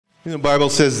The Bible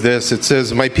says this. It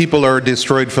says, "My people are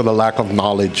destroyed for the lack of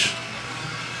knowledge."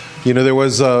 There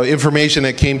was information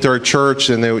that came to our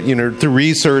church, and through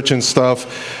research and stuff,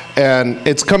 and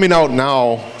it's coming out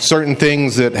now. Certain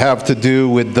things that have to do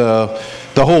with the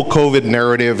whole COVID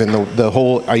narrative and the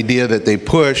whole idea that they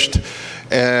pushed.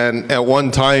 And at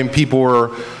one time, people were,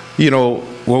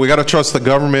 well, we got to trust the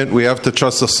government. We have to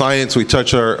trust the science. We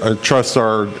trust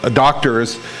our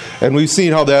doctors, and we've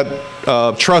seen how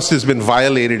that trust has been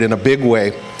violated in a big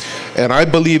way. And I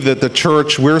believe that the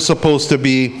church, we're supposed to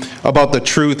be about the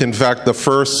truth. In fact, the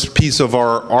first piece of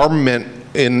our armament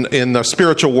in the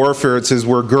spiritual warfare, it says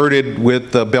we're girded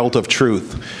with the belt of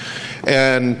truth.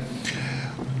 And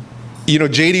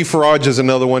J.D. Farage is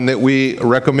another one that we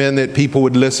recommend that people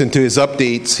would listen to his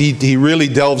updates. He really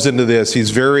delves into this.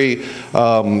 He's very,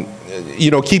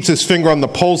 keeps his finger on the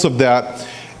pulse of that,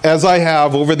 as I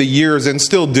have over the years and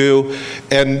still do.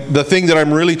 And the thing that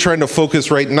I'm really trying to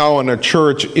focus right now on our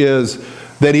church is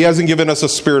that he hasn't given us a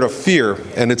spirit of fear.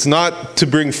 And it's not to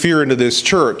bring fear into this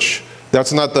church.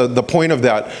 That's not the point of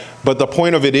that. But the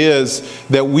point of it is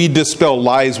that we dispel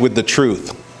lies with the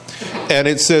truth. And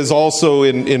it says also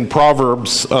in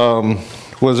Proverbs,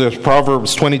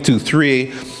 Proverbs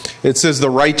 22:3, it says the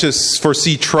righteous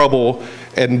foresee trouble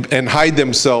and hide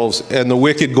themselves, and the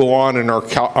wicked go on and are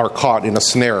caught in a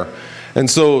snare. And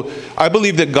so I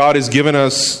believe that God has given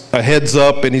us a heads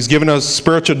up, and he's given us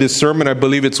spiritual discernment. I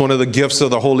believe it's one of the gifts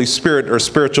of the Holy Spirit, or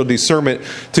spiritual discernment,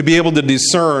 to be able to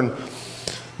discern.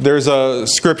 There's a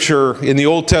scripture in the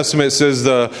Old Testament that says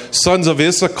the sons of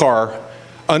Issachar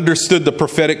understood the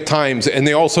prophetic times, and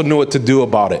they also knew what to do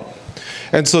about it.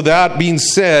 And so that being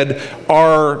said,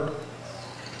 our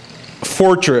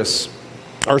fortress,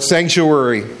 our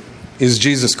sanctuary is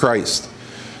Jesus Christ.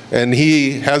 And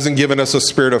he hasn't given us a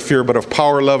spirit of fear, but of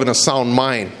power, love, and a sound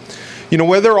mind.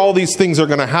 Whether all these things are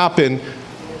going to happen,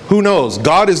 who knows?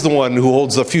 God is the one who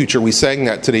holds the future. We sang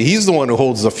that today. He's the one who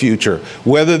holds the future.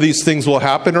 Whether these things will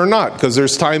happen or not, because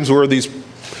there's times where these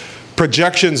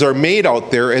projections are made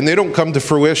out there and they don't come to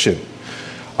fruition.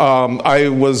 I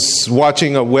was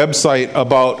watching a website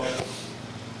about,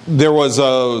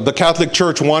 the Catholic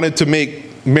Church wanted to make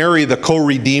Mary the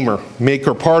co-redeemer, make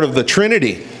her part of the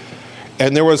Trinity.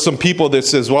 And there was some people that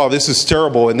says, wow, this is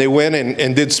terrible. And they went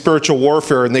and did spiritual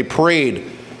warfare, and they prayed,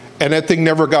 and that thing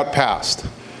never got passed.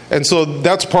 And so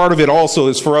that's part of it also,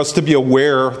 is for us to be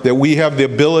aware that we have the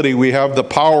ability, we have the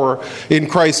power in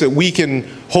Christ that we can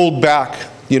hold back.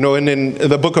 And in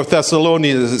the book of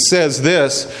Thessalonians, it says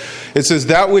this. It says,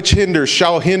 that which hinders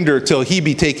shall hinder till he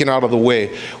be taken out of the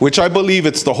way. Which I believe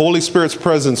it's the Holy Spirit's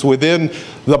presence within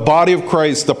the body of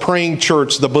Christ, the praying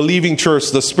church, the believing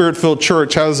church, the spirit-filled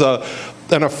church has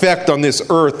an effect on this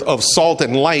earth of salt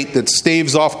and light that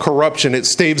staves off corruption. It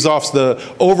staves off the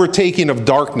overtaking of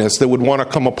darkness that would want to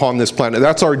come upon this planet.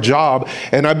 That's our job.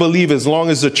 And I believe as long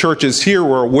as the church is here,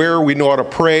 we're aware, we know how to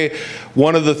pray.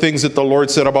 One of the things that the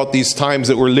Lord said about these times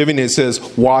that we're living in, it says,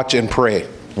 watch and pray.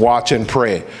 Watch and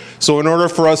pray. So in order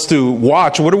for us to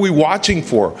watch, what are we watching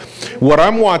for? What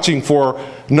I'm watching for,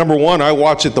 number one, I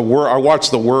watch the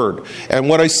Word. And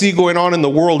what I see going on in the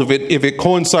world, if it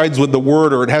coincides with the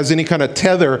Word or it has any kind of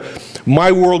tether, my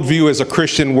worldview is a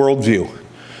Christian worldview.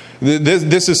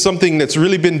 This is something that's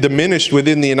really been diminished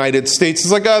within the United States.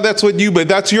 It's like, that's but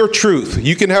that's your truth.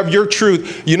 You can have your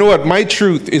truth. You know what? My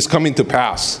truth is coming to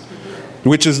pass,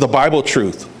 which is the Bible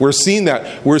truth. We're seeing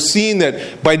that. We're seeing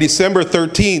that by December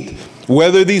 13th,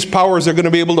 whether these powers are going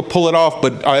to be able to pull it off,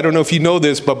 but I don't know if you know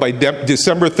this, but by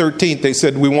December 13th, they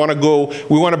said we want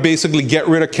to basically get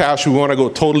rid of cash. We want to go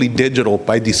totally digital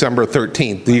by December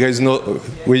 13th. Do you guys know,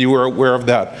 were you aware of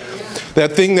that?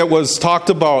 That thing that was talked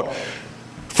about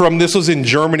this was in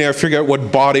Germany, I forget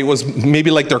what body, it was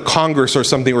maybe like their Congress or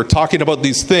something, were talking about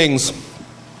these things,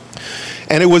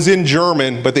 and it was in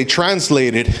German, but they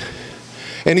translated,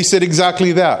 and he said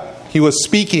exactly that. He was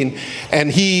speaking, and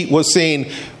he was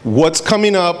saying, what's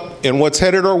coming up and what's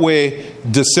headed our way,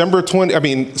 September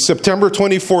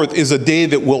 24th is a day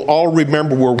that we'll all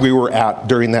remember where we were at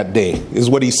during that day, is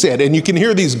what he said. And you can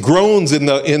hear these groans in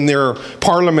their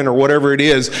parliament or whatever it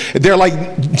is. They're like,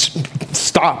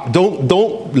 stop,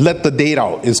 don't let the date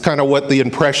out, is kind of what the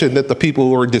impression that the people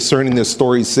who are discerning this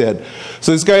story said.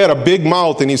 So this guy had a big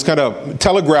mouth, and he's kind of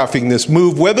telegraphing this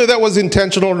move. Whether that was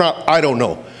intentional or not, I don't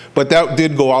know. But that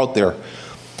did go out there.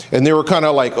 And they were kind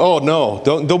of like, oh no,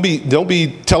 don't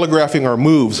be telegraphing our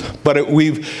moves. But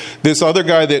this other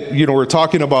guy that we're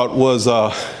talking about was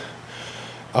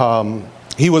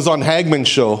he was on Hagmann's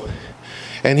show,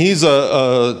 and he's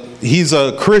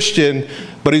a Christian,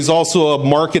 but he's also a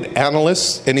market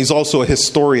analyst, and he's also a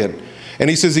historian. And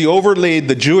he says he overlaid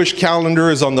the Jewish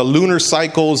calendars on the lunar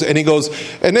cycles. And he goes,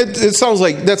 and that sounds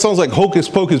like hocus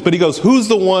pocus, but he goes, who's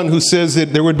the one who says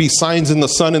that there would be signs in the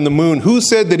sun and the moon? Who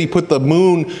said that he put the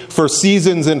moon for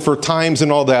seasons and for times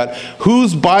and all that?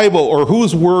 Whose Bible or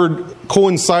whose word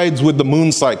coincides with the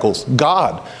moon cycles?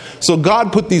 God. So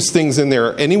God put these things in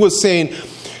there. And he was saying,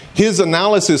 his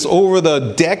analysis over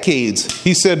the decades,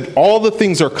 he said all the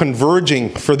things are converging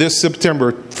for this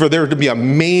September for there to be a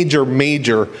major,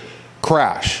 major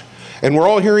crash. And we're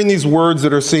all hearing these words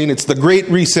that are saying it's the Great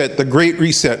Reset, the Great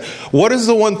Reset. What is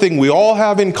the one thing we all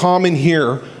have in common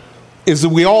here is that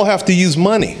we all have to use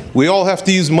money. We all have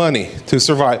to use money to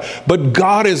survive. But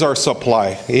God is our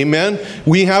supply. Amen?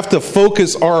 We have to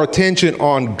focus our attention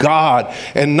on God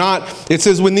and not, it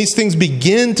says when these things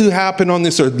begin to happen on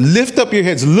this earth, lift up your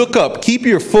heads, look up, keep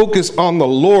your focus on the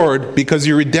Lord because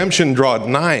your redemption draweth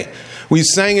nigh. We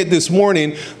sang it this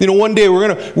morning. You know, one day we're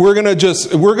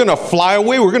gonna fly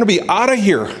away. We're gonna be out of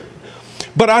here.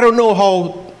 But I don't know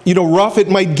how rough it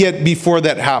might get before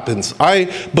that happens. I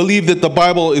believe that the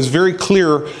Bible is very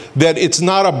clear that it's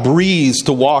not a breeze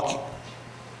to walk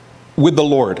with the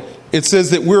Lord. It says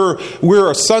that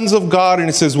we're sons of God, and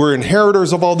it says we're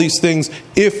inheritors of all these things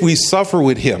if we suffer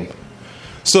with Him.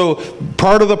 So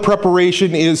part of the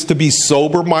preparation is to be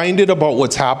sober-minded about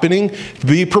what's happening,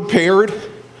 be prepared,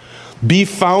 be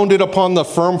founded upon the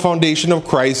firm foundation of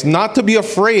Christ, not to be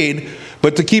afraid,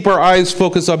 but to keep our eyes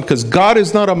focused on, because God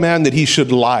is not a man that He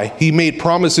should lie. He made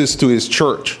promises to His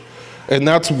church. And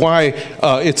that's why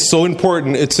it's so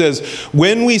important. It says,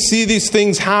 when we see these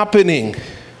things happening,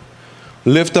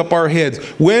 lift up our heads.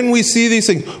 When we see these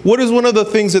things, what is one of the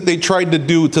things that they tried to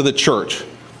do to the church?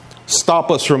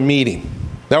 Stop us from meeting.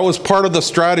 That was part of the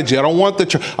strategy. I don't want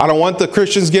the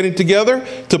Christians getting together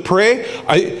to pray.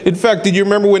 In fact, did you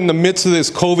remember when in the midst of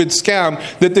this COVID scam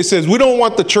that they says, we don't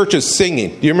want the churches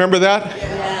singing? Do you remember that?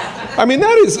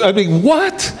 Yeah.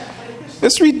 What?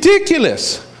 It's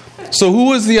ridiculous. So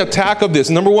who is the attack of this?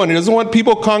 Number one, he doesn't want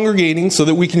people congregating so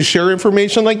that we can share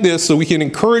information like this, so we can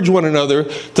encourage one another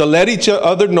to let each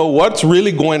other know what's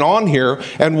really going on here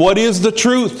and what is the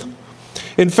truth.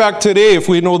 In fact, today, if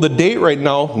we know the date right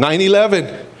now,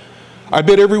 9/11, I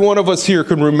bet every one of us here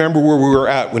can remember where we were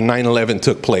at when 9/11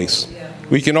 took place. Yeah.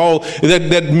 We can all,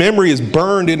 that memory is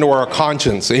burned into our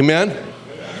conscience. Amen?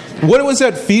 What was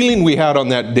that feeling we had on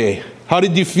that day? How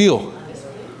did you feel?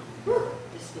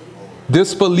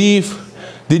 Disbelief.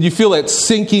 Did you feel that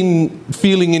sinking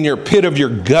feeling in your pit of your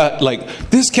gut? Like,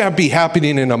 this can't be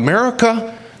happening in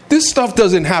America. This stuff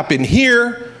doesn't happen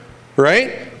here,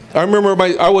 right? I remember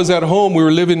I was at home. We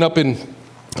were living up in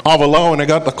Avalon, and I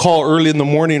got the call early in the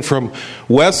morning from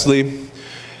Wesley.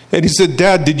 And he said,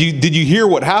 Dad, did you hear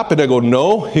what happened? I go,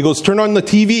 no. He goes, turn on the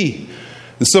TV.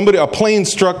 A plane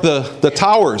struck the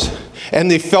towers, and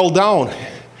they fell down.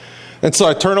 And so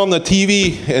I turn on the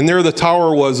TV, and there the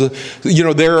tower was,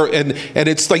 there, and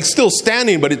it's like still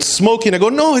standing, but it's smoking. I go,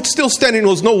 no, it's still standing. It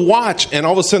was no watch. And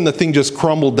all of a sudden, the thing just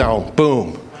crumbled down.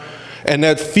 Boom. And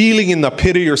that feeling in the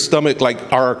pit of your stomach,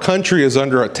 like our country is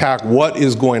under attack. What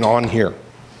is going on here?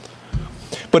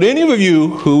 But any of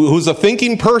you who's a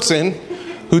thinking person,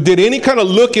 who did any kind of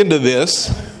look into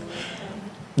this,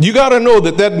 you got to know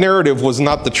that narrative was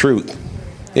not the truth.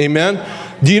 Amen?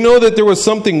 Do you know that there was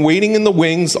something waiting in the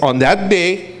wings on that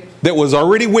day that was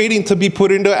already waiting to be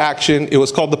put into action? It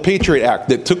was called the Patriot Act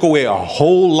that took away a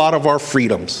whole lot of our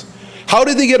freedoms. How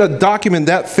did they get a document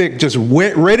that thick just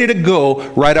ready to go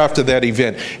right after that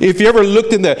event? If you ever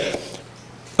looked in that,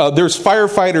 there's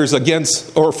firefighters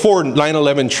for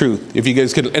 9/11 truth. If you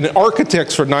guys can, and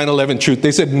architects for 9/11 truth.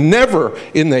 They said never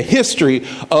in the history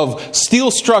of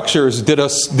steel structures did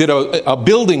a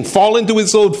building fall into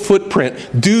its own footprint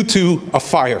due to a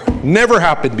fire. Never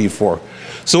happened before.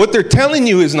 So what they're telling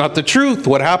you is not the truth.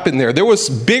 What happened there? There was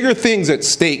bigger things at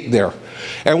stake there,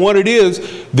 and what it is,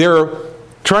 they're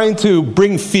trying to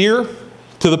bring fear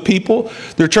to the people.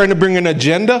 They're trying to bring an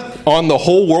agenda on the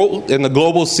whole world and the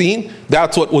global scene.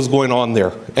 That's what was going on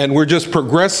there. And we're just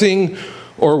progressing,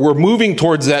 or we're moving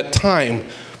towards that time.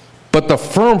 But the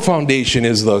firm foundation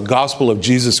is the gospel of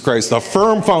Jesus Christ. The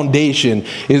firm foundation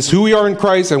is who we are in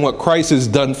Christ and what Christ has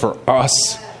done for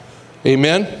us.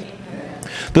 Amen?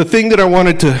 The thing that I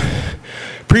wanted to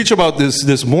preach about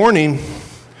this morning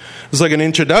is like an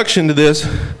introduction to this.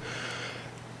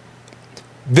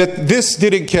 That this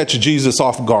didn't catch Jesus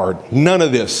off guard. None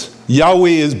of this.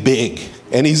 Yahweh is big,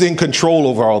 and He's in control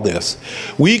over all this.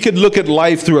 We could look at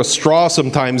life through a straw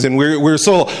sometimes, and we're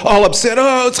so all upset.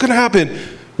 Oh, what's going to happen?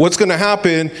 What's going to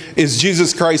happen is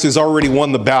Jesus Christ has already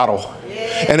won the battle.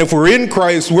 And if we're in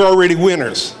Christ, we're already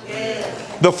winners.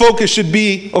 The focus should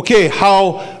be, okay,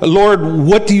 Lord,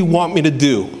 what do you want me to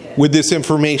do with this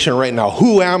information right now?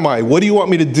 Who am I? What do you want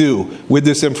me to do with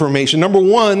this information? Number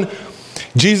one,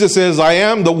 Jesus says, I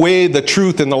am the way, the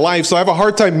truth, and the life. So I have a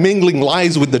hard time mingling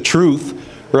lies with the truth,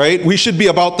 right? We should be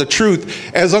about the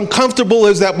truth, as uncomfortable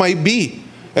as that might be.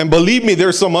 And believe me,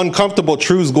 there's some uncomfortable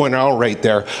truths going on right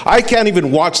there. I can't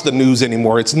even watch the news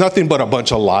anymore. It's nothing but a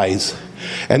bunch of lies.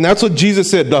 And that's what Jesus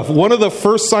said. One of the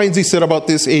first signs he said about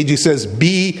this age, he says,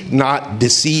 be not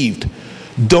deceived.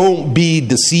 Don't be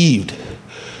deceived.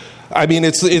 I mean,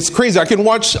 it's crazy. I can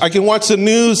watch the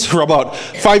news for about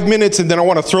 5 minutes, and then I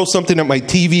want to throw something at my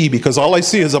TV because all I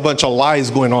see is a bunch of lies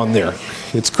going on there.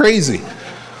 It's crazy.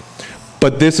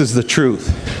 But this is the truth.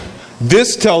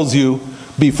 This tells you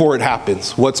before it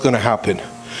happens what's going to happen.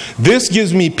 This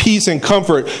gives me peace and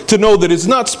comfort to know that it's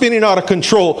not spinning out of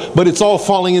control, but it's all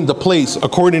falling into place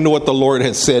according to what the Lord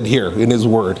has said here in his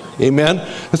word. Amen.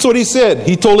 That's what he said.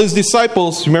 He told his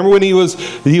disciples, remember when he was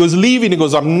leaving, he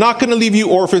goes, I'm not going to leave you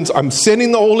orphans. I'm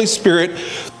sending the Holy Spirit.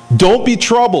 Don't be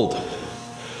troubled.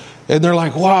 And they're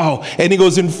like, wow. And he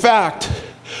goes, in fact,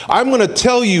 I'm going to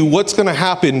tell you what's going to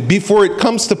happen before it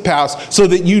comes to pass so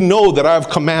that you know that I have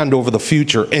command over the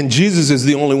future. And Jesus is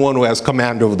the only one who has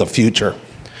command over the future.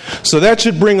 So that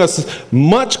should bring us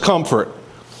much comfort.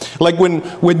 Like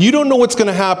when you don't know what's going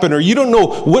to happen, or you don't know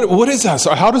what is this,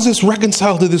 or how does this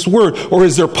reconcile to this word, or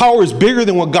is their powers bigger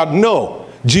than what God? No,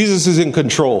 Jesus is in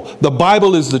control. The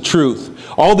Bible is the truth.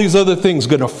 All these other things are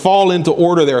going to fall into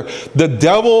order there. The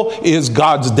devil is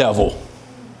God's devil.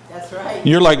 That's right.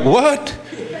 You're like, what?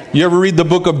 You ever read the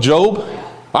book of Job?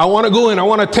 I want to go in. I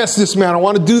want to test this man. I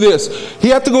want to do this. He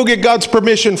had to go get God's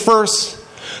permission first.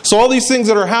 So all these things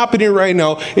that are happening right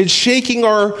now, it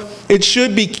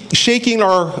should be shaking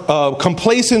our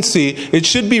complacency. It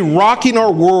should be rocking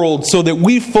our world so that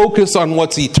we focus on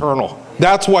what's eternal.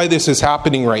 That's why this is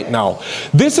happening right now.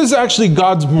 This is actually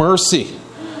God's mercy.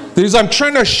 I'm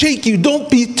trying to shake you. Don't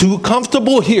be too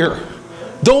comfortable here.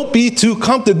 Don't be too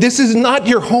comfortable. This is not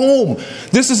your home.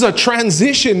 This is a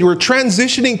transition. We're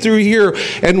transitioning through here.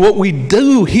 And what we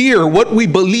do here, what we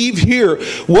believe here,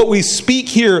 what we speak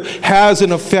here has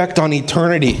an effect on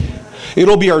eternity.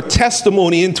 It'll be our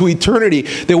testimony into eternity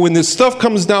that when this stuff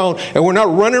comes down and we're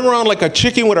not running around like a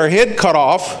chicken with our head cut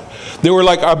off, they were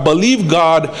like, I believe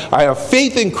God, I have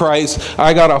faith in Christ,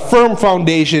 I got a firm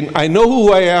foundation, I know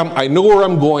who I am, I know where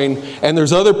I'm going, and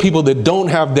there's other people that don't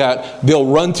have that. They'll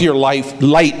run to your light,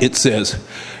 it says.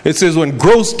 It says when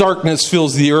gross darkness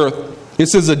fills the earth, it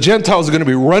says the Gentiles are going to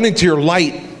be running to your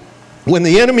light. When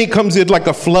the enemy comes in like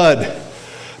a flood,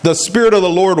 the Spirit of the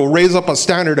Lord will raise up a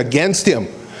standard against him.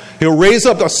 He'll raise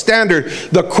up a standard,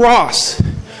 the cross,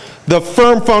 the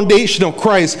firm foundation of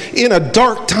Christ in a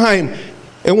dark time.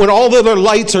 And when all the other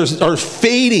lights are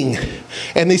fading,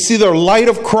 and they see the light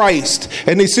of Christ,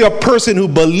 and they see a person who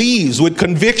believes with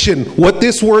conviction what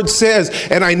this word says,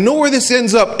 and I know where this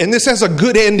ends up, and this has a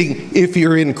good ending if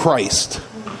you're in Christ.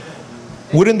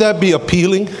 Wouldn't that be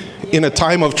appealing in a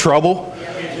time of trouble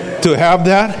to have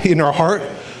that in our heart?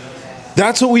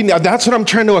 That's what I'm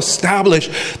trying to establish,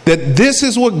 that this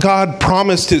is what God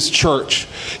promised his church.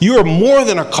 You are more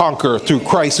than a conqueror through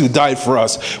Christ who died for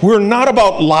us. We're not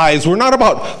about lies. We're not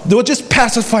about, they'll just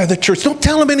pacify the church. Don't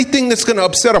tell them anything that's going to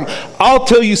upset them. I'll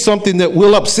tell you something that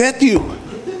will upset you.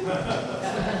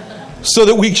 So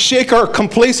that we shake our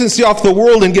complacency off the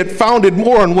world and get founded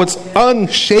more on what's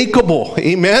unshakable.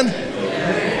 Amen?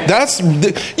 That's,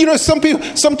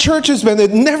 some churches, man,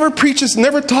 that never preaches,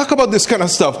 never talk about this kind of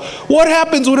stuff. What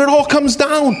happens when it all comes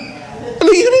down?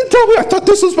 You didn't tell me. I thought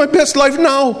this was my best life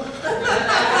now.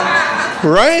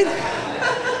 Right?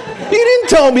 You didn't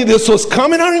tell me this was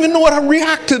coming. I don't even know how to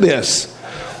react to this.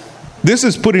 This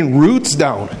is putting roots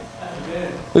down.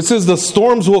 It says the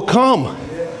storms will come.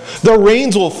 The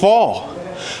rains will fall.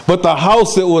 But the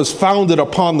house that was founded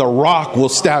upon the rock will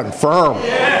stand firm.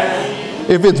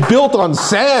 If it's built on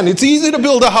sand, it's easy to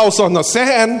build a house on the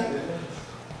sand.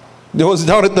 I was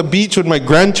down at the beach when my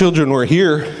grandchildren were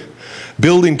here,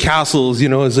 building castles,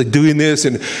 it's like doing this,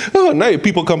 and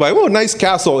people come by, nice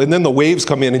castle, and then the waves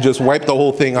come in and just wipe the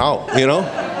whole thing out,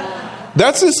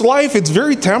 That's this life. It's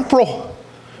very temporal.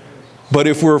 But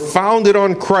if we're founded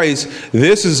on Christ,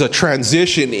 this is a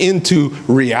transition into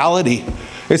reality.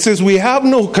 It says we have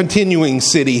no continuing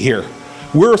city here.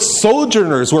 We're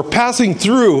sojourners. We're passing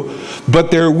through,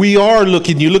 but we are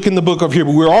looking. You look in the book of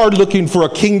Hebrews. We are looking for a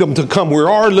kingdom to come. We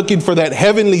are looking for that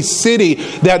heavenly city,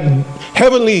 that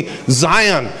heavenly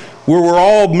Zion, where we're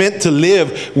all meant to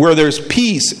live, where there's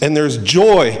peace and there's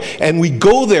joy. And we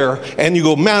go there, and you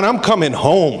go, man, I'm coming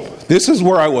home. This is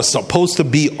where I was supposed to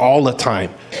be all the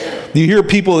time. You hear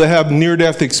people that have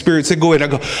near-death experience. They go in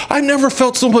and go, I never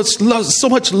felt so much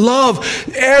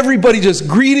love. Everybody just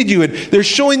greeted you, and they're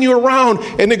showing you around.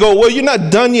 And they go, well, you're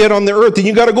not done yet on the earth. And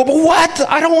you got to go, but what?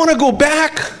 I don't want to go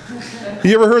back.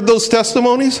 You ever heard those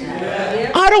testimonies?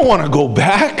 I don't want to go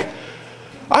back.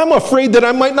 I'm afraid that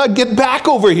I might not get back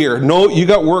over here. No, you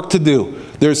got work to do.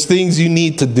 There's things you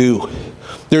need to do.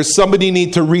 There's somebody you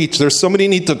need to reach. There's somebody you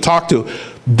need to talk to.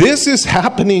 This is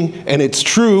happening, and it's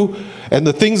true, and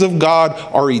the things of God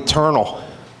are eternal.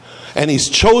 And He's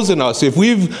chosen us. If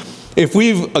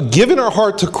we've given our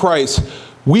heart to Christ,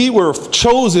 we were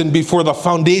chosen before the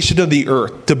foundation of the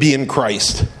earth to be in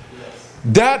Christ.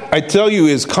 That, I tell you,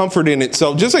 is comfort in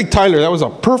itself. Just like Tyler, that was a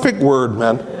perfect word,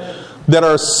 man. That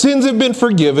our sins have been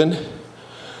forgiven.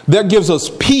 That gives us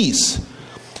peace.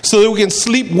 So that we can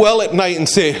sleep well at night and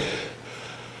say,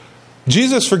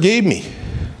 Jesus forgave me.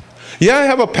 Yeah, I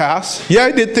have a past. Yeah,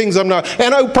 I did things I'm not.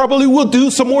 And I probably will do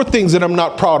some more things that I'm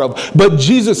not proud of. But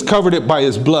Jesus covered it by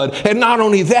His blood. And not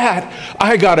only that,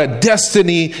 I got a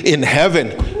destiny in heaven.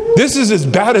 This is as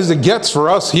bad as it gets for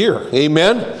us here.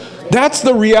 Amen? That's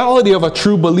the reality of a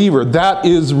true believer. That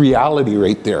is reality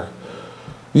right there.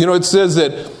 You know, it says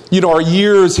that, our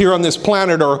years here on this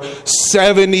planet are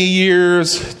 70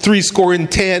 years,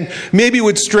 70, maybe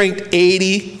with strength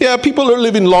 80. Yeah, people are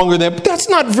living longer than that, but that's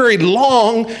not very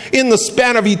long in the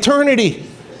span of eternity.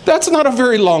 That's not a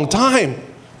very long time,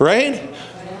 right?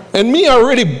 And me, I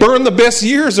already burned the best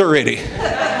years already.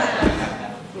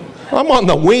 I'm on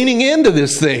the waning end of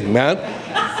this thing, man.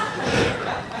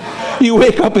 You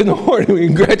wake up in the morning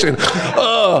and Gretchen,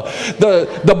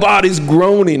 the body's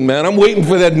groaning, man. I'm waiting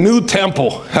for that new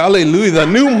temple. Hallelujah, the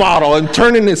new model. I'm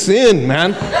turning this in,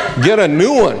 man. Get a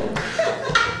new one.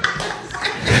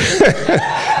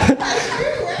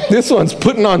 This one's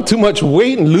putting on too much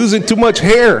weight and losing too much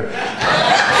hair.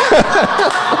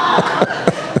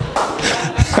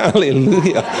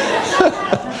 Hallelujah.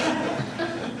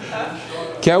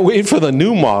 Can't wait for the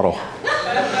new model.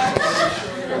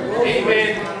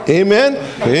 Amen.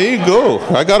 There you go.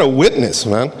 I got a witness,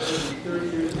 man.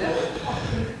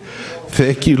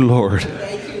 Thank you, Lord.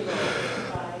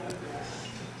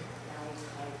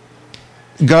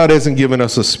 God hasn't given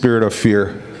us a spirit of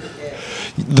fear.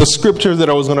 The scripture that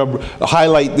I was going to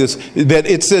highlight this, that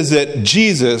it says that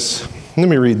Jesus, let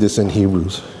me read this in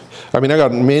Hebrews. I mean, I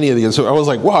got many of these. So I was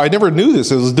like, wow, I never knew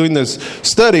this. I was doing this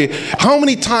study. How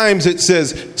many times it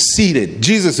says seated?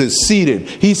 Jesus is seated.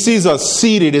 He sees us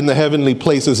seated in the heavenly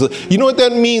places. You know what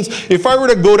that means? If I were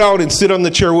to go down and sit on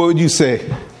the chair, what would you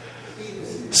say?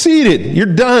 Seated. You're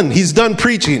done. He's done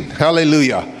preaching.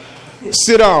 Hallelujah.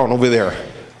 Sit down over there.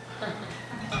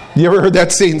 You ever heard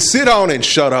that saying? Sit down and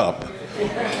shut up.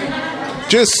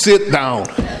 Just sit down.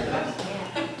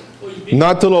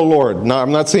 Not to the Lord. No,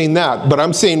 I'm not saying that. But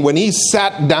I'm saying when He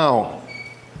sat down,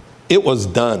 it was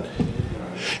done.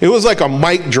 It was like a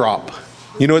mic drop.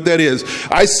 You know what that is?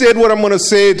 I said what I'm going to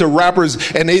say to rappers,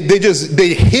 and they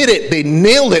hit it, they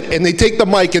nailed it, and they take the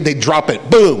mic and they drop it.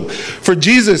 Boom. For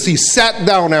Jesus, He sat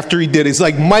down after He did. It's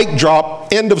like mic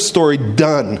drop, end of story,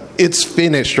 done. It's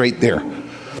finished right there.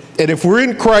 And if we're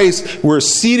in Christ, we're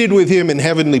seated with Him in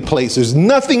heavenly places. There's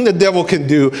nothing the devil can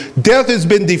do. Death has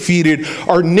been defeated.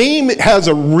 Our name has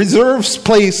a reserved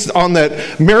place on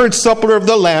that marriage supper of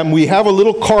the Lamb. We have a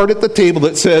little card at the table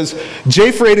that says,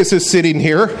 Jay Freitas is sitting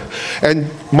here,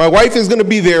 and my wife is going to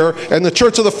be there, and the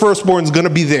Church of the Firstborn is going to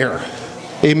be there.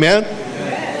 Amen?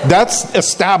 That's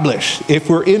established if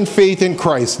we're in faith in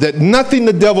Christ, that nothing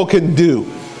the devil can do.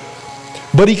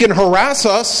 But he can harass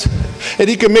us, and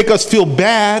he can make us feel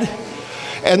bad.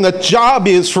 And the job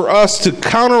is for us to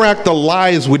counteract the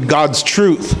lies with God's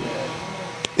truth,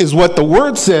 is what the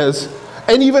Word says,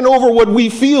 and even over what we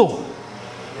feel.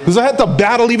 Because I had to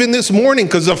battle even this morning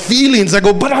because of feelings. I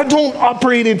go, but I don't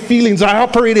operate in feelings. I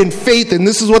operate in faith, and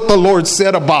this is what the Lord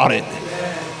said about it.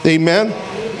 Amen?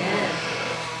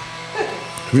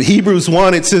 Hebrews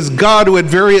 1, it says, God who at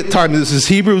various times, this is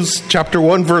Hebrews chapter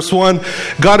 1, verse 1,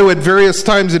 God who at various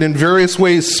times and in various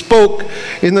ways spoke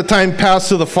in the time past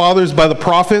to the fathers by the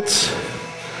prophets,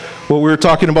 what we were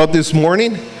talking about this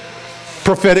morning,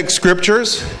 prophetic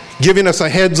scriptures, giving us a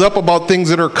heads up about things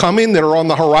that are coming, that are on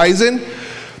the horizon.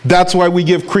 That's why we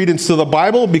give credence to the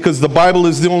Bible, because the Bible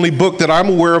is the only book that I'm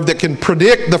aware of that can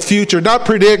predict the future. Not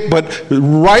predict, but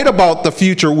write about the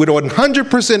future with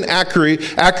 100%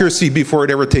 accuracy before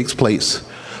it ever takes place.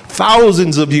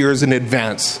 Thousands of years in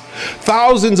advance.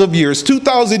 Thousands of years.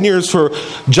 2,000 years for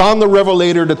John the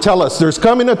Revelator to tell us there's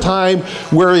coming a time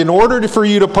where in order for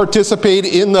you to participate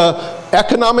in the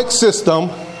economic system,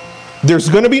 there's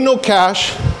going to be no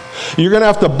cash. You're going to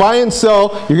have to buy and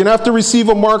sell. You're going to have to receive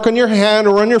a mark on your hand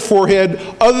or on your forehead.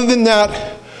 Other than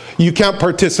that, you can't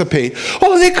participate.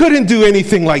 Oh, they couldn't do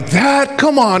anything like that.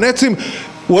 Come on, that's him.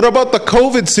 What about the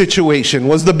COVID situation?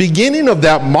 Was the beginning of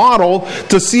that model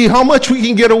to see how much we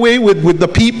can get away with the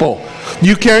people.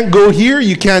 You can't go here.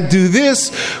 You can't do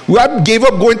this. I gave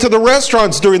up going to the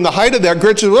restaurants during the height of that.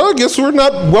 Gretchen, well, I guess we're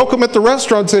not welcome at the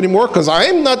restaurants anymore because I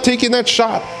am not taking that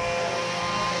shot.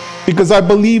 Because I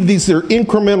believe these are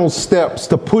incremental steps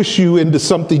to push you into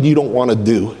something you don't want to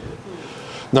do.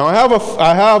 Now,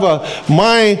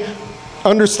 my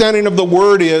understanding of the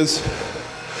word is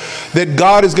that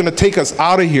God is going to take us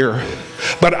out of here.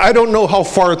 But I don't know how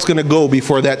far it's going to go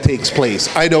before that takes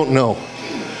place. I don't know.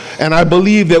 And I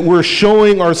believe that we're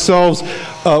showing ourselves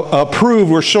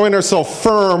approved. We're showing ourselves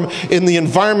firm in the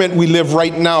environment we live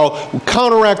right now,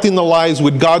 counteracting the lies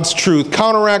with God's truth,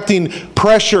 counteracting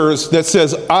pressures that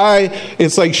says,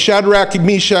 it's like Shadrach,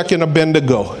 Meshach, and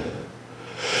Abednego.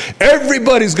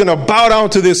 Everybody's going to bow down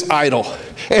to this idol.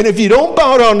 And if you don't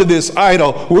bow down to this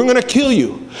idol, we're going to kill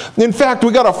you. In fact,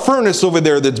 we got a furnace over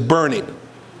there that's burning.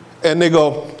 And they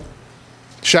go,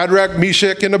 Shadrach,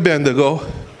 Meshach, and Abednego.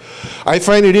 I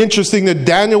find it interesting that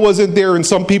Daniel wasn't there, and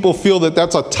some people feel that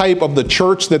that's a type of the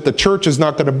church, that the church is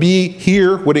not going to be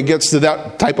here when it gets to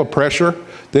that type of pressure,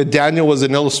 that Daniel was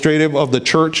an illustrative of the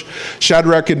church.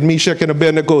 Shadrach and Meshach and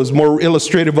Abednego is more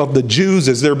illustrative of the Jews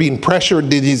as they're being pressured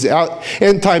to these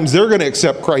end times. They're going to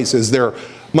accept Christ as their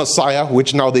Messiah,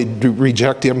 which now they do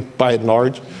reject him by and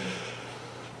large.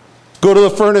 Go to the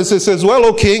furnace, it says, well,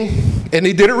 O king, and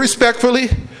he did it respectfully.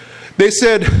 They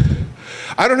said,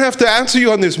 I don't have to answer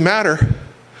you on this matter,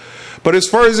 but as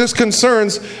far as this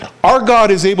concerns, our God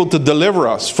is able to deliver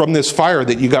us from this fire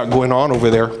that you got going on over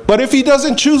there. But if he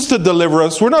doesn't choose to deliver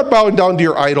us, we're not bowing down to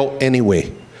your idol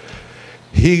anyway.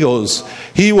 He was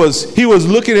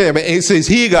looking at him and he says,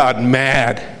 he got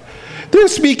mad. They're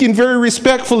speaking very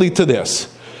respectfully to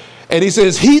this. And he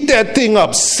says, heat that thing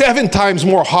up 7 times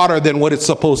more hotter than what it's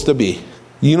supposed to be.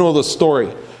 You know the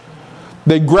story.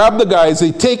 They grab the guys,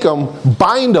 they take them,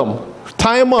 bind them,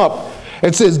 tie them up,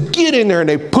 and says, get in there, and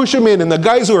they push them in. And the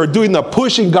guys who are doing the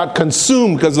pushing got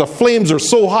consumed because the flames are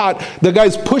so hot. The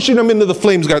guys pushing them into the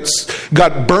flames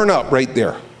got burned up right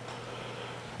there.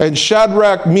 And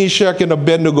Shadrach, Meshach, and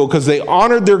Abednego, because they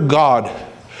honored their God,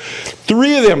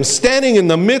 3 of them standing in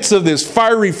the midst of this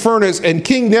fiery furnace, and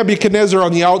King Nebuchadnezzar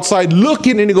on the outside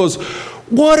looking, and he goes,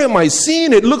 what am I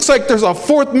seeing? It looks like there's a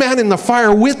 4th man in the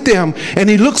fire with them, and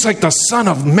he looks like the Son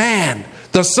of Man.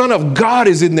 The Son of God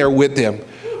is in there with him.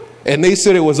 And they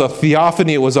said it was a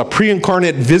theophany. It was a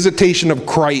pre-incarnate visitation of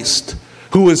Christ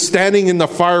who was standing in the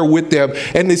fire with them.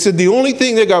 And they said the only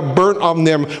thing that got burnt on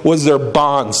them was their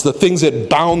bonds, the things that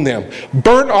bound them.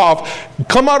 Burnt off,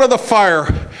 come out of the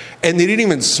fire, and they didn't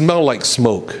even smell like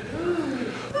smoke.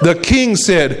 The king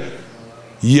said,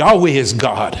 Yahweh is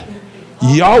God.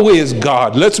 Yahweh is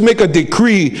God. Let's make a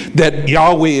decree that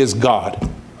Yahweh is God.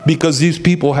 Because these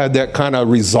people had that kind of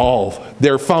resolve.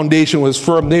 Their foundation was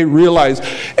firm. They realized,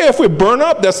 hey, if we burn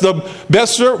up, that's the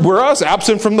best for us,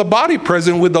 absent from the body,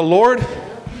 present with the Lord.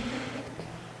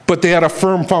 But they had a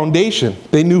firm foundation.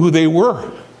 They knew who they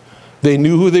were. They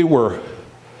knew who they were.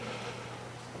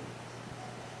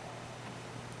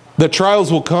 The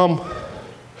trials will come.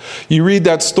 You read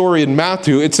that story in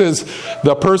Matthew. It says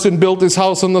the person built his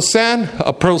house on the sand.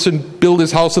 A person built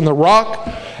his house on the rock.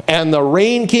 And the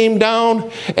rain came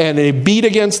down and it beat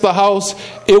against the house.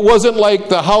 It wasn't like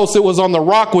the house that was on the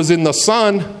rock was in the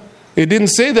sun. It didn't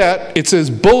say that. It says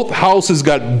both houses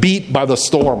got beat by the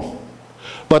storm.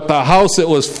 But the house that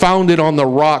was founded on the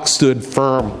rock stood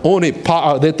firm.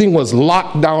 That thing was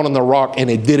locked down on the rock and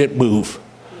it didn't move.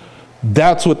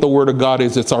 That's what the Word of God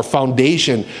is. It's our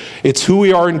foundation. It's who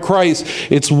we are in Christ.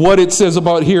 It's what it says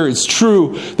about here. It's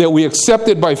true that we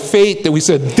accepted by faith, that we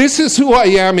said, this is who I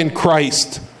am in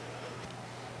Christ.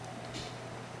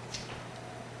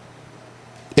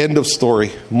 End of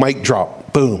story. Mic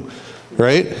drop. Boom.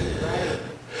 Right?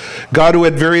 God, who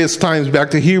at various times,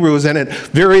 back to Hebrews, and in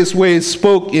various ways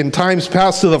spoke in times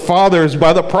past to the fathers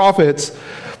by the prophets,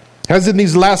 has in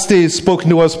these last days spoken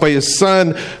to us by his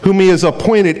Son, whom he has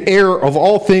appointed heir of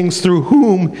all things, through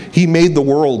whom he made the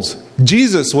worlds.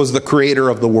 Jesus was the creator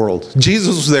of the world.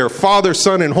 Jesus was there, Father,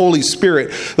 Son, and Holy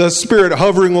Spirit. The Spirit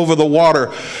hovering over the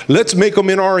water. Let's make them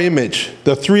in our image.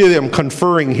 The 3 of them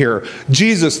conferring here.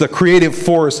 Jesus, the creative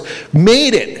force,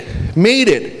 made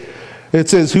it. It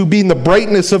says, who being the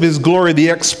brightness of his glory, the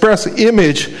express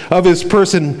image of his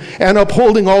person, and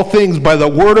upholding all things by the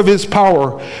word of his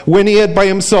power, when he had by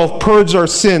himself purged our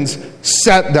sins,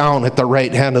 sat down at the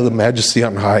right hand of the Majesty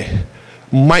on high.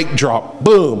 Mic drop.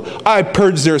 Boom. I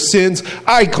purge their sins.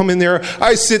 I come in there.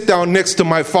 I sit down next to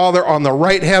my Father on the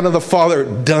right hand of the Father.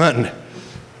 Done.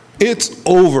 It's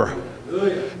over.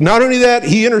 Not only that,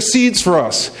 he intercedes for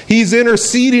us. He's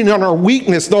interceding on our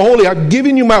weakness. I've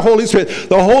given you my Holy Spirit.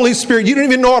 The Holy Spirit, you don't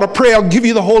even know how to pray. I'll give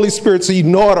you the Holy Spirit so you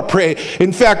know how to pray.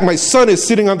 In fact, my Son is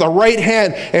sitting on the right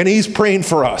hand and he's praying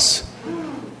for us.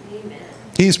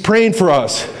 He's praying for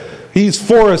us. He's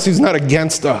for us. He's not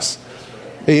against us.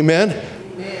 Amen.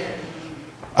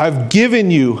 I've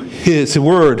given you his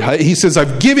word. He says,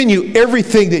 I've given you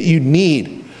everything that you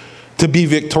need to be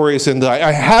victorious and die.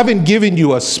 I haven't given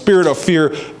you a spirit of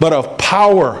fear, but of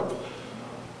power,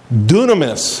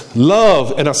 dunamis,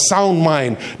 love, and a sound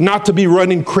mind, not to be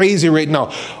running crazy right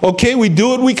now. Okay, we do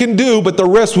what we can do, but the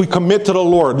rest we commit to the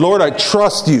Lord. Lord, I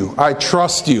trust you. I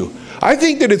trust you. I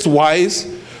think that it's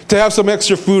wise to have some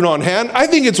extra food on hand. I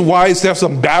think it's wise to have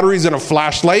some batteries and a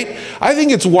flashlight. I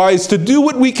think it's wise to do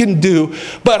what we can do.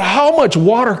 But how much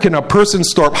water can a person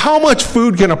store? How much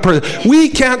food can a person? We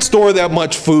can't store that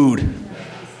much food.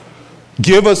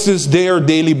 Give us this day our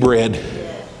daily bread.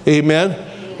 Amen.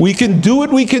 We can do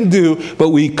what we can do, but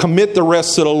we commit the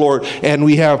rest to the Lord, and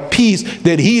we have peace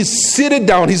that he's seated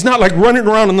down. He's not like running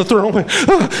around on the throne.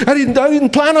 I didn't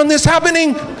plan on this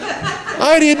happening.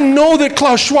 I didn't know that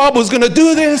Klaus Schwab was going to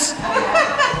do this.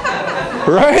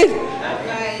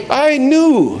 Right? I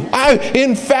knew.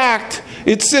 In fact,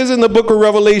 it says in the book of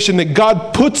Revelation that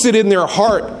God puts it in their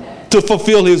heart to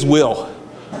fulfill his will.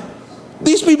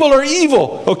 These people are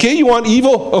evil. Okay, you want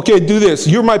evil? Okay, do this.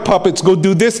 You're my puppets. Go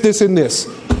do this, this, and this.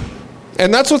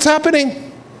 And that's what's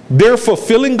happening. They're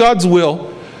fulfilling God's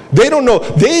will. They don't know.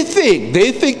 They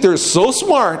think they're so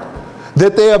smart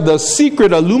that they have the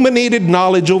secret illuminated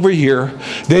knowledge over here,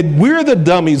 that we're the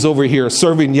dummies over here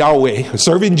serving Yahweh,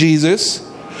 serving Jesus,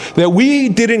 that we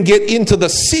didn't get into the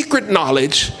secret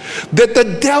knowledge that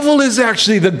the devil is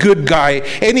actually the good guy,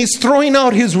 and he's throwing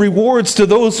out his rewards to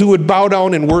those who would bow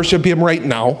down and worship him right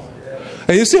now.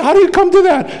 And you say, how do you come to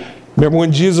that? Remember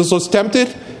when Jesus was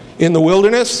tempted in the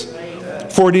wilderness?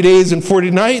 40 days and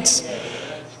 40 nights.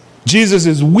 Jesus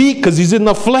is weak because he's in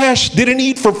the flesh, didn't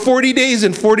eat for 40 days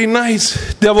and 40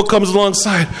 nights. Devil comes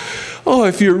alongside. Oh,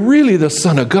 if you're really the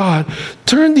Son of God,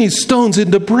 turn these stones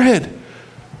into bread.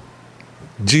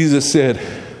 Jesus said,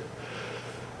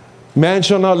 man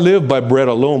shall not live by bread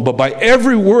alone, but by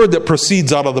every word that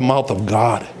proceeds out of the mouth of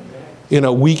God. In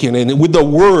a weekend, and with the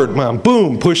word, man,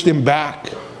 boom, pushed him back.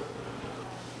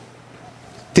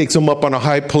 Takes him up on a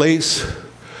high place.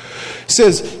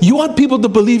 Says, you want people to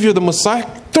believe you're the Messiah?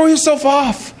 Throw yourself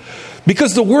off.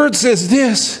 Because the word says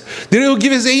this, that he'll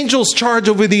give his angels charge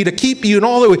over thee to keep you in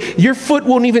all the way. Your foot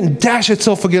won't even dash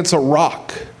itself against a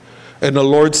rock. And the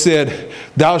Lord said,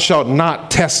 thou shalt not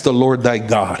test the Lord thy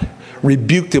God.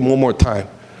 Rebuked him one more time.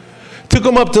 Took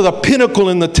him up to the pinnacle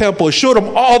in the temple. Showed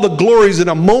him all the glories in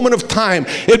a moment of time.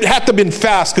 It had to have been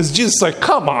fast because Jesus was like,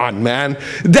 come on, man.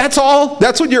 That's all?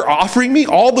 That's what you're offering me?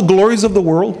 All the glories of the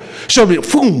world? Showed me,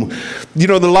 boom. You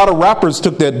know, a lot of rappers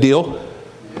took that deal.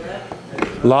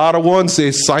 A lot of ones,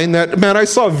 they signed that. Man, I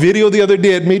saw a video the other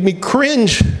day. It made me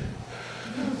cringe.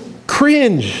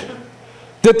 Cringe.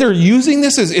 That they're using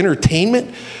this as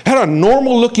entertainment. Had a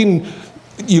normal looking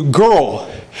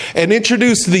girl and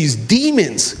introduced these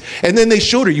demons. And then they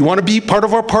showed her, you want to be part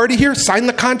of our party here? Sign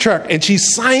the contract. And she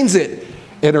signs it.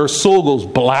 And her soul goes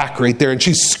black right there. And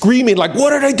she's screaming like,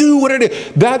 what did I do? What did I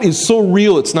do? That is so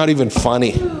real, it's not even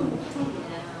funny.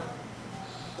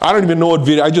 I don't even know what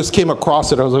video. I just came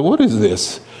across it. I was like, what is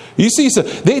this? You see, so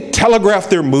they telegraph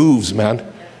their moves,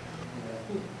 man.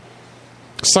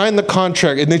 Sign the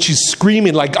contract. And then she's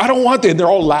screaming like, I don't want that. And they're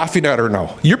all laughing at her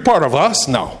now. You're part of us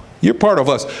now. You're part of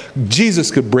us.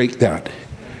 Jesus could break that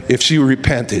if she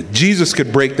repented. Jesus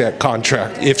could break that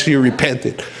contract if she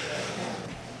repented.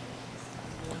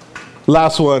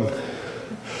 Last one.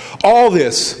 All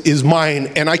this is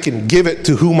mine, and I can give it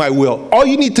to whom I will. All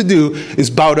you need to do is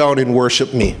bow down and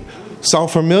worship me. Sound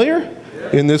familiar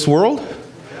in this world?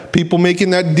 People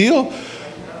making that deal.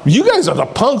 You guys are the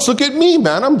punks. Look at me,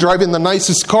 man. I'm driving the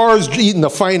nicest cars, eating the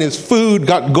finest food,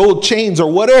 got gold chains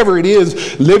or whatever it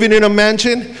is, living in a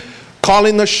mansion,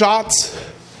 calling the shots.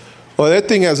 Well, that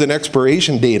thing has an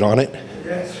expiration date on it.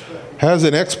 Has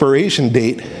an expiration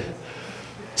date.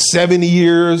 70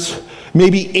 years,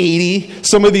 maybe 80.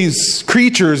 Some of these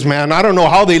creatures, man, I don't know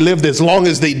how they lived as long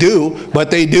as they do,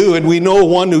 but they do. And we know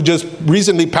one who just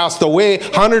recently passed away,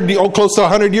 close to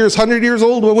 100 years. 100 years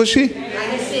old, what was she?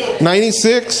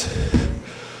 96.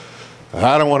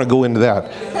 I don't want to go into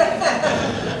that.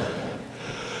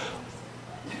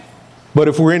 But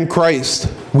if we're in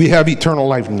Christ, we have eternal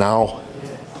life now.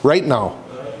 Right now.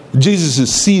 Jesus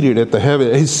is seated at the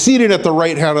heaven. He's seated at the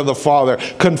right hand of the Father,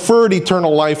 conferred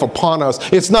eternal life upon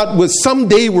us. It's not with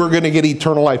someday we're going to get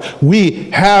eternal life. We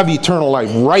have eternal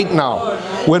life right now.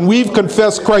 When we've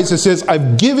confessed Christ, it says,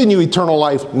 I've given you eternal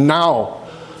life now.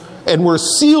 And we're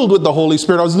sealed with the Holy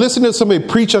Spirit. I was listening to somebody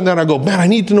preach on that, and I go, man, I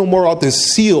need to know more about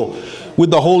this seal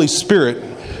with the Holy Spirit.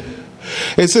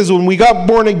 It says when we got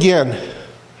born again,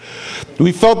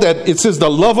 we felt that, it says the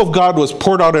love of God was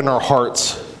poured out in our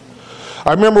hearts.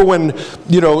 I remember when,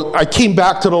 I came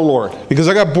back to the Lord, because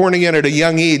I got born again at a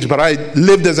young age, but I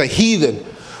lived as a heathen.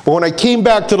 But when I came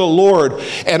back to the Lord,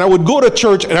 and I would go to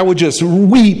church, and I would just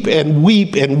weep and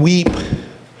weep and weep.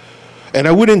 And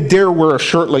I wouldn't dare wear a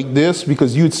shirt like this,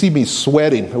 because you'd see me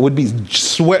sweating. I would be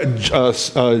soaked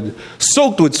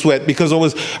with sweat, because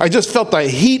I just felt the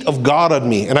heat of God on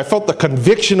me, and I felt the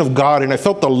conviction of God, and I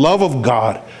felt the love of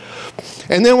God.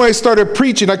 And then when I started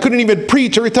preaching, I couldn't even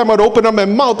preach. Every time I'd open up my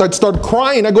mouth, I'd start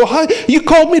crying. I go, hi, you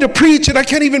called me to preach, and I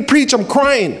can't even preach. I'm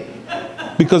crying.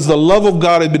 Because the love of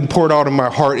God had been poured out in my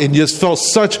heart, and just felt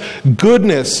such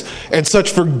goodness and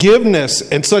such forgiveness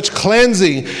and such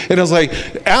cleansing. And I was like,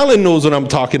 Alan knows what I'm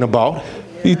talking about.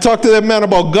 You talk to that man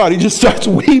about God, he just starts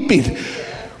weeping.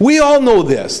 We all know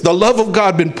this. The love of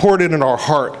God been poured in our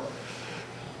heart.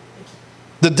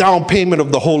 The down payment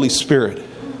of the Holy Spirit.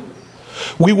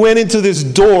 We went into this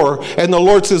door, and the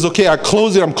Lord says, okay,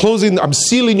 I'm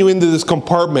sealing you into this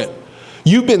compartment.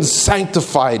 You've been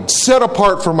sanctified, set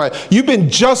apart for you've been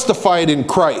justified in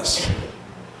Christ.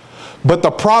 But the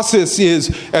process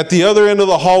is, at the other end of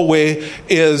the hallway,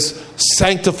 is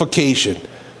sanctification.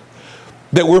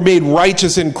 That we're made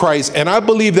righteous in Christ. And I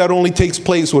believe that only takes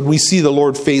place when we see the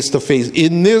Lord face to face.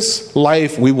 In this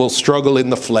life, we will struggle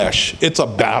in the flesh. It's a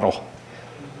battle.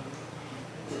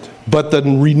 But the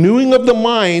renewing of the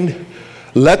mind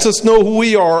lets us know who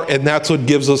we are, and that's what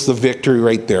gives us the victory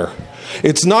right there.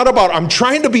 It's not about, I'm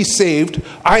trying to be saved.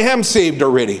 I am saved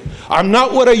already. I'm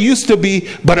not what I used to be,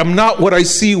 but I'm not what I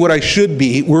see what I should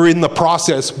be. We're in the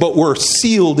process, but we're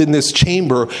sealed in this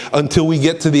chamber until we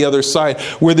get to the other side,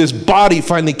 where this body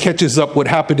finally catches up what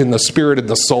happened in the spirit and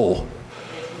the soul.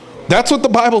 That's what the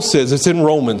Bible says. It's in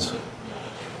Romans.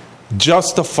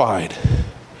 Justified.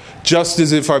 Just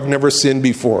as if I've never sinned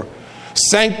before.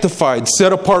 Sanctified,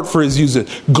 set apart for his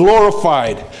use.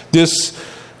 Glorified, this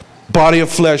body of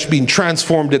flesh being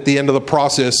transformed at the end of the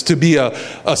process to be a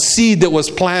seed that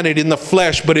was planted in the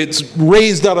flesh, but it's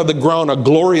raised out of the ground, a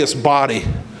glorious body.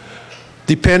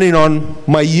 Depending on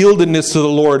my yieldedness to the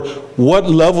Lord, what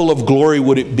level of glory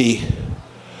would it be?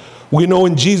 We know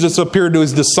when Jesus appeared to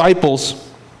his disciples,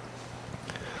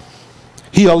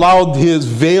 he allowed his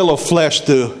veil of flesh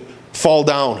to fall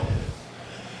down.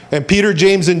 And Peter,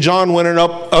 James, and John went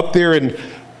up there in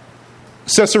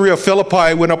Caesarea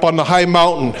Philippi, went up on the high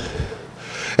mountain.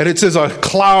 And it says a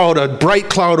bright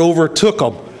cloud overtook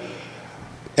them.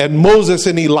 And Moses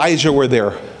and Elijah were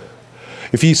there.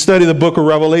 If you study the book of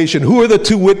Revelation, who are the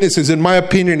two witnesses? In my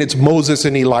opinion, it's Moses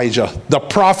and Elijah. The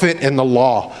prophet and the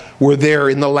law were there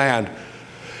in the land.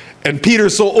 And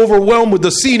Peter's so overwhelmed with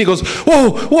the scene, he goes, whoa,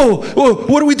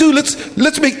 what do we do?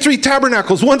 Let's make 3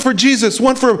 tabernacles, one for Jesus,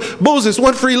 one for Moses,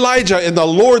 one for Elijah. And the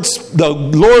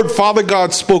Lord Father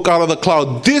God spoke out of the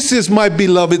cloud, this is my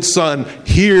beloved Son,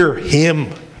 hear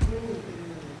him.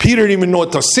 Peter didn't even know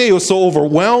what to say, he was so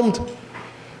overwhelmed.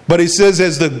 But he says,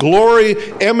 as the glory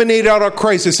emanated out of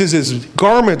Christ, it says his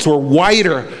garments were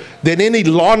whiter than any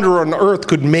launderer on earth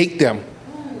could make them.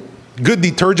 Good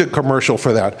detergent commercial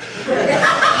for that.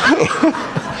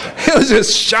 It was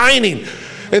just shining.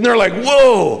 And they're like,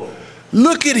 whoa,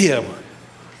 look at him.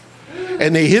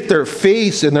 And they hit their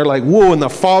face and they're like, whoa. And the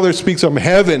Father speaks from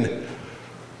heaven.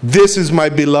 This is my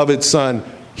beloved Son.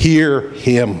 Hear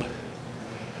him.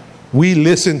 We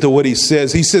listen to what he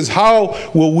says. He says, how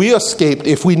will we escape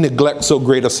if we neglect so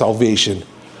great a salvation?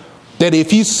 That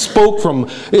if he spoke from,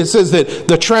 it says that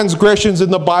the transgressions in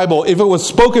the Bible, if it was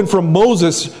spoken from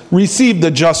Moses, received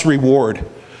the just reward.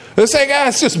 They're saying,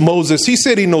 it's just Moses. He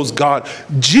said he knows God.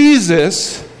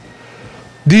 Jesus,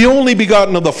 the only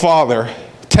begotten of the Father,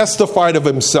 testified of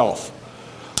himself.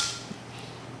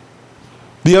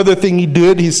 The other thing he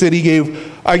did, he said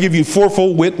I give you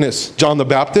fourfold witness. John the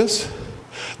Baptist,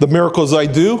 the miracles I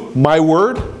do, my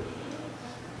word,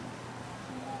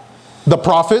 the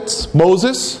prophets,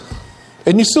 Moses,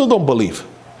 and you still don't believe.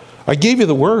 I gave you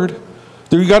the word.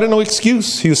 You got no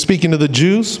excuse. He was speaking to the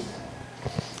Jews.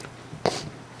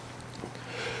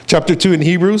 Chapter 2 in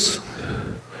Hebrews.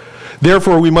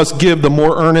 Therefore we must give the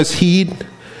more earnest heed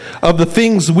of the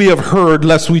things we have heard,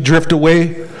 lest we drift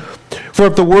away. For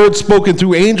if the word spoken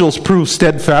through angels proves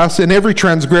steadfast, and every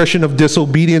transgression of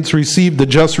disobedience received the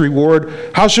just reward,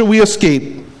 how shall we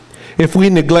escape if we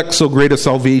neglect so great a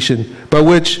salvation, by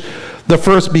which the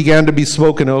first began to be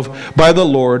spoken of by the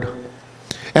Lord,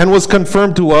 and was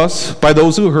confirmed to us by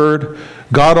those who heard,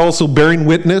 God also bearing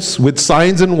witness with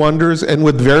signs and wonders and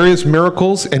with various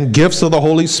miracles and gifts of the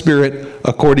Holy Spirit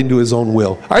according to his own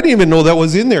will. I didn't even know that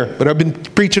was in there, but I've been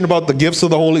preaching about the gifts of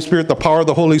the Holy Spirit, the power of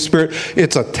the Holy Spirit.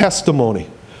 It's a testimony.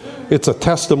 It's a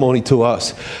testimony to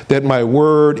us that my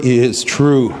word is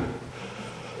true.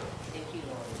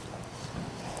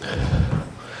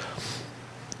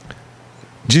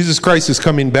 Jesus Christ is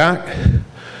coming back.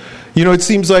 You know, it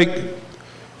seems like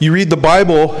you read the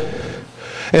Bible,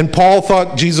 and Paul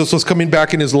thought Jesus was coming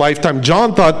back in his lifetime.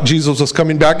 John thought Jesus was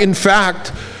coming back. In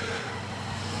fact,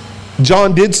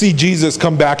 John did see Jesus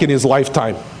come back in his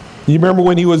lifetime. You remember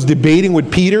when he was debating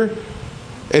with Peter?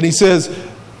 And he says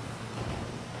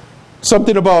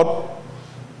something about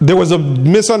there was a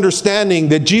misunderstanding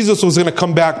that Jesus was going to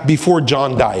come back before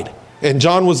John died. And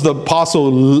John was the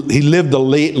apostle, he lived the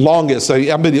longest,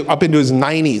 up into his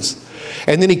 90s.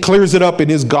 And then he clears it up in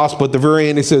his gospel at the very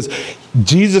end. He says,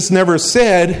 Jesus never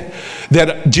said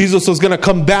that Jesus was going to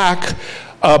come back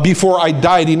before I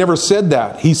died. He never said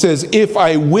that. He says, if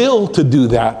I will to do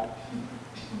that.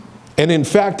 And in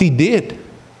fact, he did.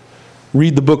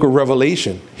 Read the book of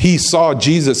Revelation. He saw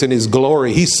Jesus in his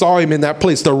glory. He saw him in that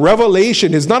place. The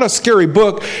Revelation is not a scary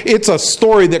book. It's a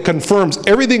story that confirms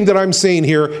everything that I'm saying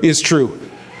here is true.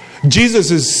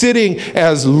 Jesus is sitting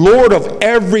as Lord of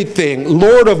everything,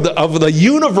 Lord of the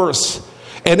universe,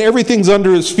 and everything's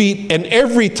under his feet, and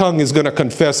every tongue is going to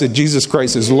confess that Jesus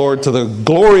Christ is Lord to the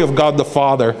glory of God the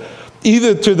Father,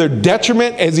 either to their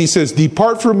detriment, as he says,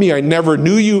 depart from me, I never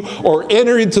knew you, or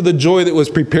enter into the joy that was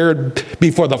prepared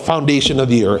before the foundation of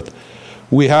the earth.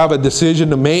 We have a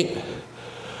decision to make.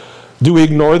 Do we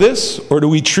ignore this, or do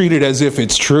we treat it as if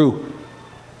it's true?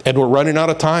 And we're running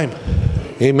out of time.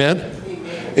 Amen?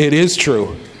 It is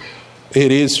true. It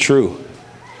is true.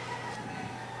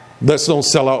 Let's don't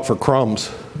sell out for crumbs.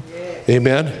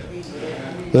 Amen?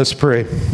 Let's pray.